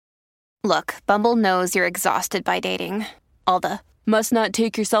Look, Bumble knows you're exhausted by dating. All the must not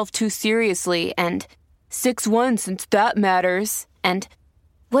take yourself too seriously and 6'1" since that matters. And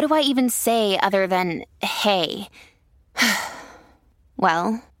what do I even say other than hey?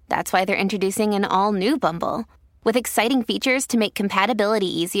 Well, that's why they're introducing an all-new Bumble with exciting features to make compatibility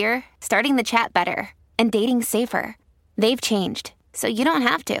easier, starting the chat better, and dating safer. They've changed, so you don't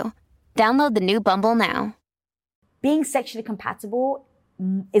have to. Download the new Bumble now. Being sexually compatible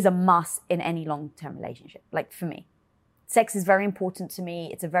is a must in any long-term relationship, like for me. Sex is very important to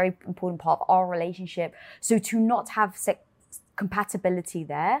me. It's a very important part of our relationship. So to not have sex compatibility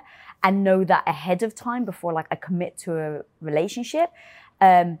there and know that ahead of time before like I commit to a relationship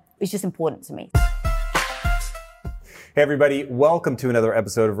is just important to me. Hey everybody, welcome to another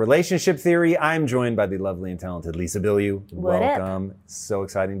episode of Relationship Theory. I'm joined by the lovely and talented Lisa Bilyeu. Welcome. So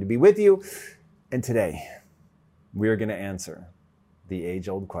exciting to be with you. And today, we are going to answer the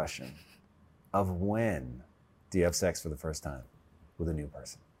age-old question of when do you have sex for the first time with a new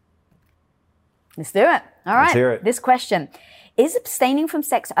person? Let's do it. All right. Let's hear it. This question. Is abstaining from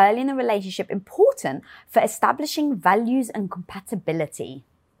sex early in a relationship important for establishing values and compatibility?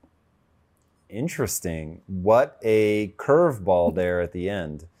 Interesting. What a curveball there at the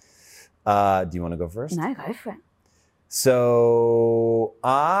end. Do you want to go first? No, go for it. So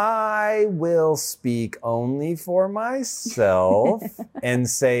I will speak only for myself and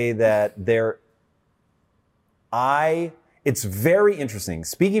say that it's very interesting.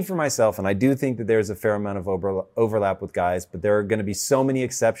 Speaking for myself, and I do think that there's a fair amount of overlap with guys, but there are going to be so many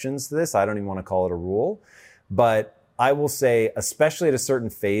exceptions to this. I don't even want to call it a rule. But I will say, especially at a certain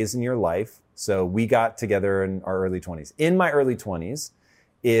phase in your life, so we got together in our early 20s. In my early 20s,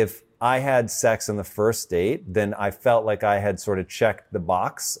 if I had sex on the first date, then I felt like I had sort of checked the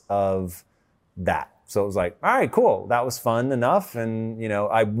box of that. So it was like, all right, cool. That was fun enough. And, you know,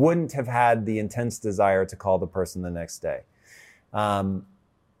 I wouldn't have had the intense desire to call the person the next day.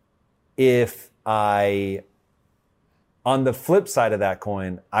 If I, on the flip side of that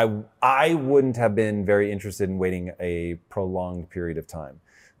coin, I wouldn't have been very interested in waiting a prolonged period of time.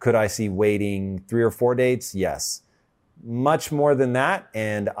 Could I see waiting 3 or 4 dates? Yes. Much more than that.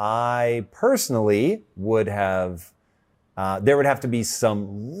 And I personally would have, there would have to be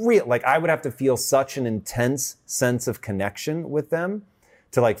some real, like I would have to feel such an intense sense of connection with them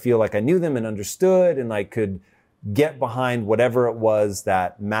to like feel like I knew them and understood and like could get behind whatever it was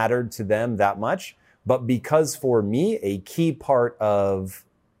that mattered to them that much. But because for me, a key part of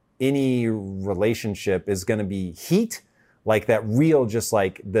any relationship is going to be heat, like that real, just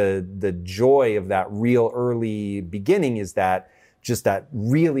like the joy of that real early beginning is that just that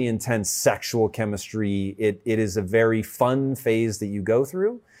really intense sexual chemistry. It is a very fun phase that you go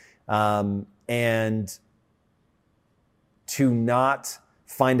through. And to not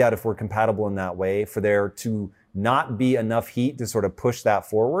find out if we're compatible in that way, for there to not be enough heat to sort of push that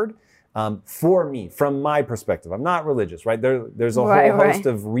forward. For me, from my perspective, I'm not religious, right? There's a whole host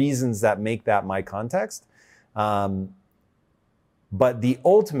of reasons that make that my context. But the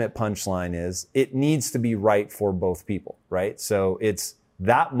ultimate punchline is it needs to be right for both people, right? So it's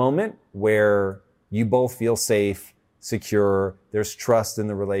that moment where you both feel safe, secure, there's trust in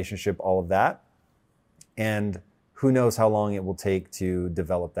the relationship, all of that. And who knows how long it will take to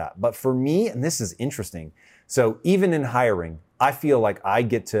develop that. But for me, and this is interesting, so even in hiring, I feel like I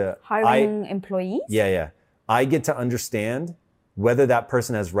get to... Hiring employees? Yeah. I get to understand whether that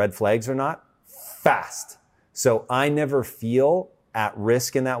person has red flags or not fast. So I never feel at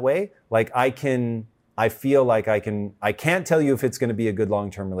risk in that way. Like I can't tell you if it's going to be a good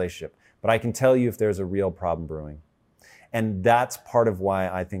long-term relationship, but I can tell you if there's a real problem brewing. And that's part of why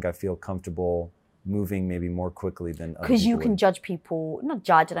I think I feel comfortable moving maybe more quickly than other people. Because you can judge people, not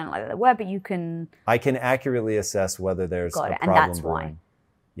judge, I don't like that word, but you can... I can accurately assess whether there's a problem and that's brewing. Why.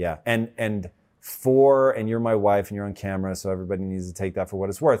 Yeah, and you're my wife and you're on camera, so everybody needs to take that for what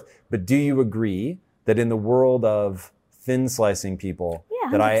it's worth. But do you agree that in the world of thin slicing people,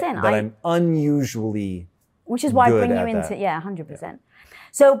 that I'm unusually which is why I good bring you at into that? 100%. Yeah.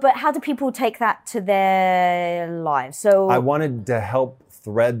 So, but how do people take that to their lives? So I wanted to help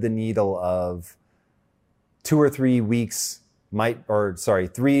thread the needle of 2 or 3 weeks 3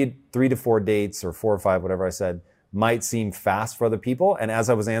 to 4 dates or 4 or 5, whatever I said, might seem fast for other people. And as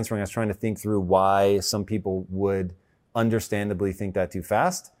I was answering, I was trying to think through why some people would understandably think that too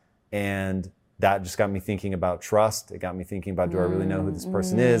fast. And that just got me thinking about trust. It got me thinking about, do I really know who this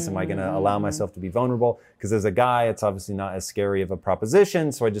person is? Am I going to allow myself to be vulnerable? Because as a guy, it's obviously not as scary of a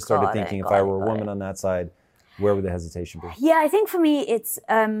proposition. So I just started thinking if I were a woman on that side, where would the hesitation be? Yeah, I think for me, it's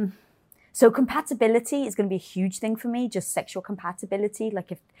So compatibility is going to be a huge thing for me, just sexual compatibility.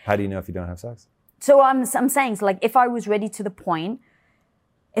 Like How do you know if you don't have sex? So I'm saying, so like if I was ready to the point,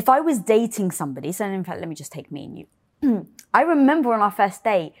 if I was dating somebody, so in fact, let me just take me and you. I remember on our first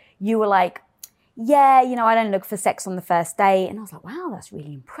date, you were like, yeah, you know, I don't look for sex on the first date. And I was like, wow, that's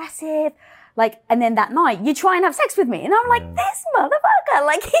really impressive. Like, and then that night you try and have sex with me. And I'm like, this motherfucker,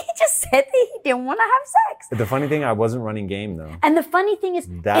 like he just said that he didn't want to have sex. But the funny thing, I wasn't running game though. And the funny thing is,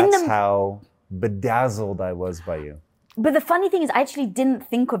 that's how bedazzled I was by you. But the funny thing is, I actually didn't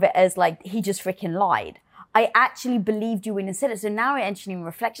think of it as like, he just freaking lied. I actually believed you when you said it. So now actually in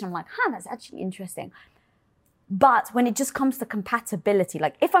reflection, I'm like, that's actually interesting. But when it just comes to compatibility,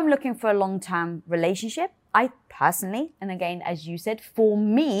 like if I'm looking for a long-term relationship, I personally, and again, as you said, for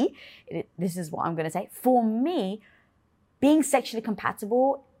me, this is what I'm going to say, for me, being sexually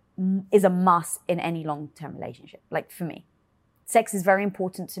compatible is a must in any long-term relationship. Like for me, sex is very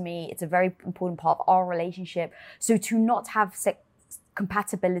important to me. It's a very important part of our relationship. So to not have sex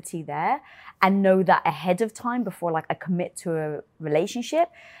compatibility there and know that ahead of time before like I commit to a relationship,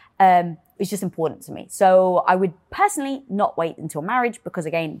 it's just important to me. So I would personally not wait until marriage because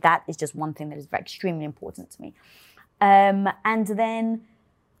again, that is just one thing that is very extremely important to me. And then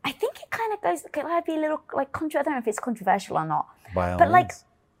I think it kind of goes, it might be a little like I don't know if it's controversial or not. But like,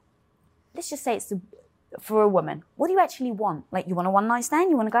 let's just say it's for a woman. What do you actually want? Like you want a one night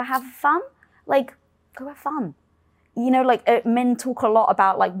stand? You want to go have fun? Like go have fun. You know, like men talk a lot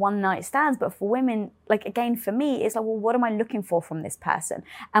about like one night stands, but for women, like again, for me, it's like, well, what am I looking for from this person?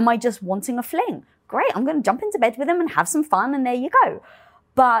 Am I just wanting a fling? Great, I'm going to jump into bed with them and have some fun and there you go.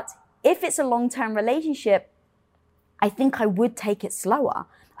 But if it's a long-term relationship, I think I would take it slower.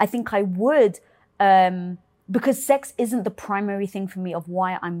 I think I would, because sex isn't the primary thing for me of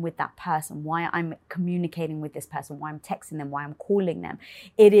why I'm with that person, why I'm communicating with this person, why I'm texting them, why I'm calling them.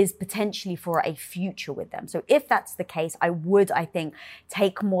 It is potentially for a future with them. So if that's the case, I would, I think,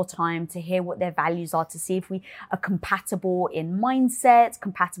 take more time to hear what their values are, to see if we are compatible in mindsets,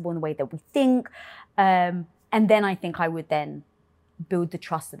 compatible in the way that we think. And then I think I would then build the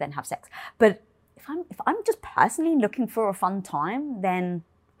trust to then have sex. But if I'm just personally looking for a fun time, then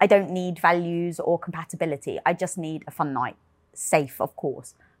I don't need values or compatibility. I just need a fun night. Safe, of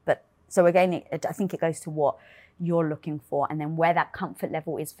course. But so again, I think it goes to what you're looking for and then where that comfort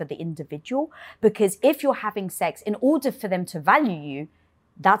level is for the individual. Because if you're having sex, in order for them to value you,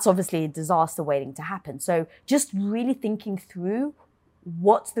 that's obviously a disaster waiting to happen. So just really thinking through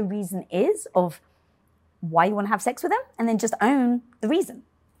what the reason is of why you want to have sex with them and then just own the reason.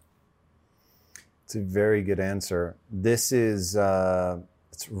 It's a very good answer. This is...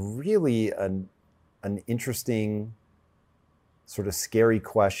 it's really an interesting, sort of scary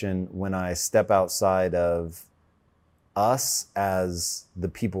question when I step outside of us as the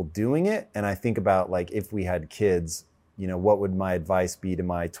people doing it. And I think about like, if we had kids, you know, what would my advice be to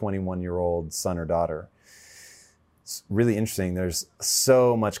my 21-year-old son or daughter? It's really interesting. There's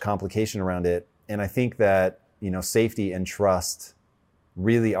so much complication around it. And I think that, you know, safety and trust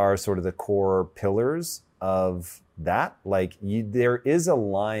really are sort of the core pillars of that. Like there is a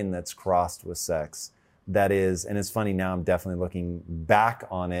line that's crossed with sex that is, and it's funny now, I'm definitely looking back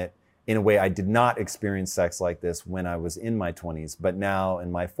on it in a way I did not experience sex like this when I was in my 20s, but now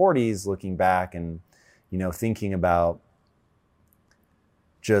in my 40s, looking back and, you know, thinking about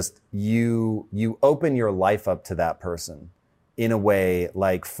just you open your life up to that person in a way,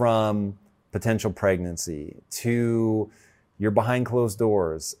 like from potential pregnancy to you're behind closed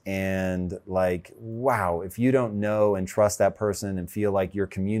doors and like, wow, if you don't know and trust that person and feel like you're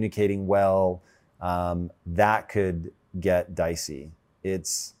communicating well, that could get dicey.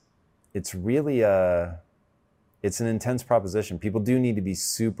 It's really it's an intense proposition. People do need to be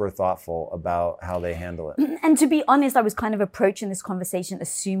super thoughtful about how they handle it. And to be honest, I was kind of approaching this conversation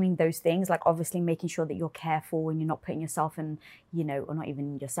assuming those things, like obviously making sure that you're careful and you're not putting yourself in, you know, or not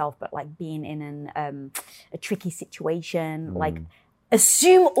even yourself, but like being in a tricky situation. Like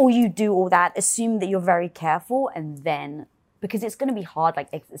assume you do all that, assume that you're very careful, and then, because it's going to be hard, like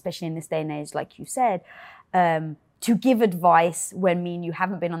especially in this day and age, like you said, to give advice when me and you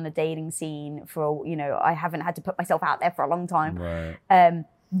haven't been on the dating scene for, you know, I haven't had to put myself out there for a long time. Right.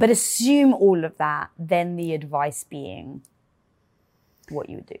 But assume all of that, then the advice being what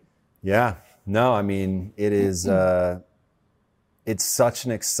you would do. Yeah. No, I mean, it is, it's such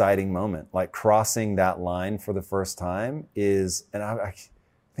an exciting moment. Like crossing that line for the first time is, and I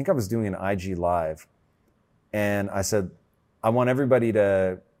think I was doing an IG Live and I said, I want everybody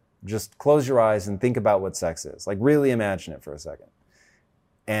to just close your eyes and think about what sex is. Like really imagine it for a second.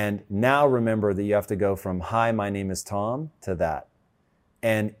 And now remember that you have to go from, hi, my name is Tom, to that.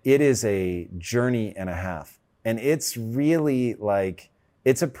 And it is a journey and a half. And it's really like,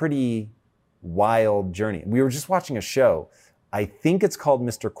 it's a pretty wild journey. We were just watching a show. I think it's called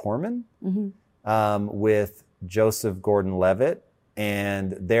Mr. Corman, with Joseph Gordon-Levitt.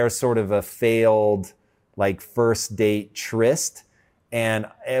 And they're sort of a failed like first date tryst. And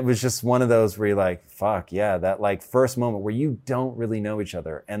it was just one of those where you're like, fuck yeah, that like first moment where you don't really know each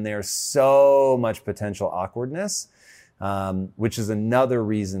other. And there's so much potential awkwardness, which is another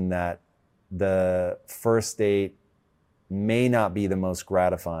reason that the first date may not be the most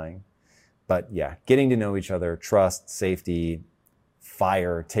gratifying. But yeah, getting to know each other, trust, safety,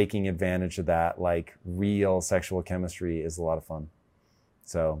 fire, taking advantage of that, like real sexual chemistry is a lot of fun.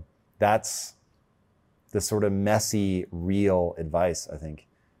 So that's the sort of messy, real advice, I think,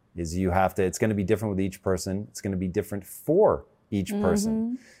 is you have to, it's going to be different with each person. It's going to be different for each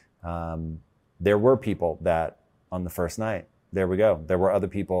person. There were people that on the first night, there we go. There were other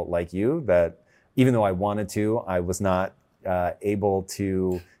people like you that even though I wanted to, I was not able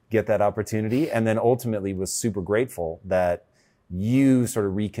to get that opportunity. And then ultimately was super grateful that you sort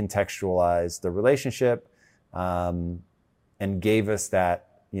of recontextualized the relationship and gave us that,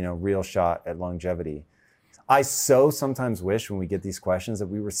 real shot at longevity. I so sometimes wish when we get these questions that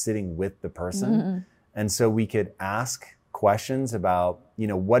we were sitting with the person and so we could ask questions about,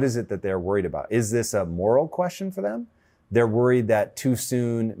 what is it that they're worried about? Is this a moral question for them? They're worried that too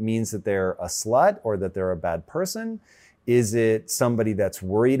soon means that they're a slut or that they're a bad person. Is it somebody that's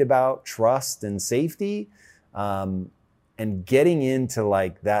worried about trust and safety? And getting into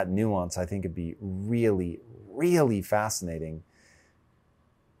like that nuance, I think would be really, really fascinating.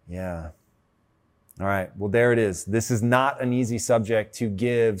 Yeah. All right. Well, there it is. This is not an easy subject to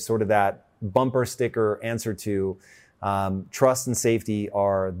give sort of that bumper sticker answer to. Trust and safety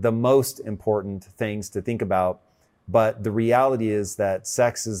are the most important things to think about. But the reality is that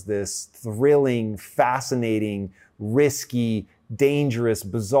sex is this thrilling, fascinating, risky, dangerous,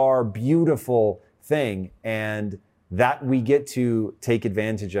 bizarre, beautiful thing. And that we get to take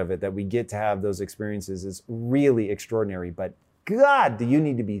advantage of it, that we get to have those experiences is really extraordinary. But God, do you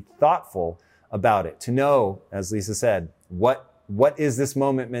need to be thoughtful about it, to know, as Lisa said, what is this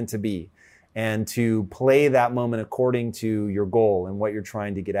moment meant to be, and to play that moment according to your goal and what you're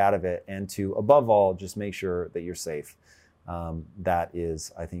trying to get out of it, and to, above all, just make sure that you're safe. That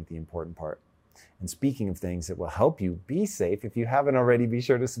is, I think, the important part. And speaking of things that will help you be safe, if you haven't already, be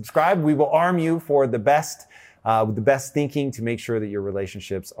sure to subscribe. We will arm you for the best, with the best thinking to make sure that your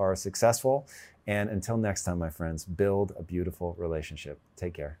relationships are successful. And until next time, my friends, build a beautiful relationship.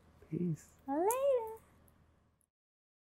 Take care. Peace.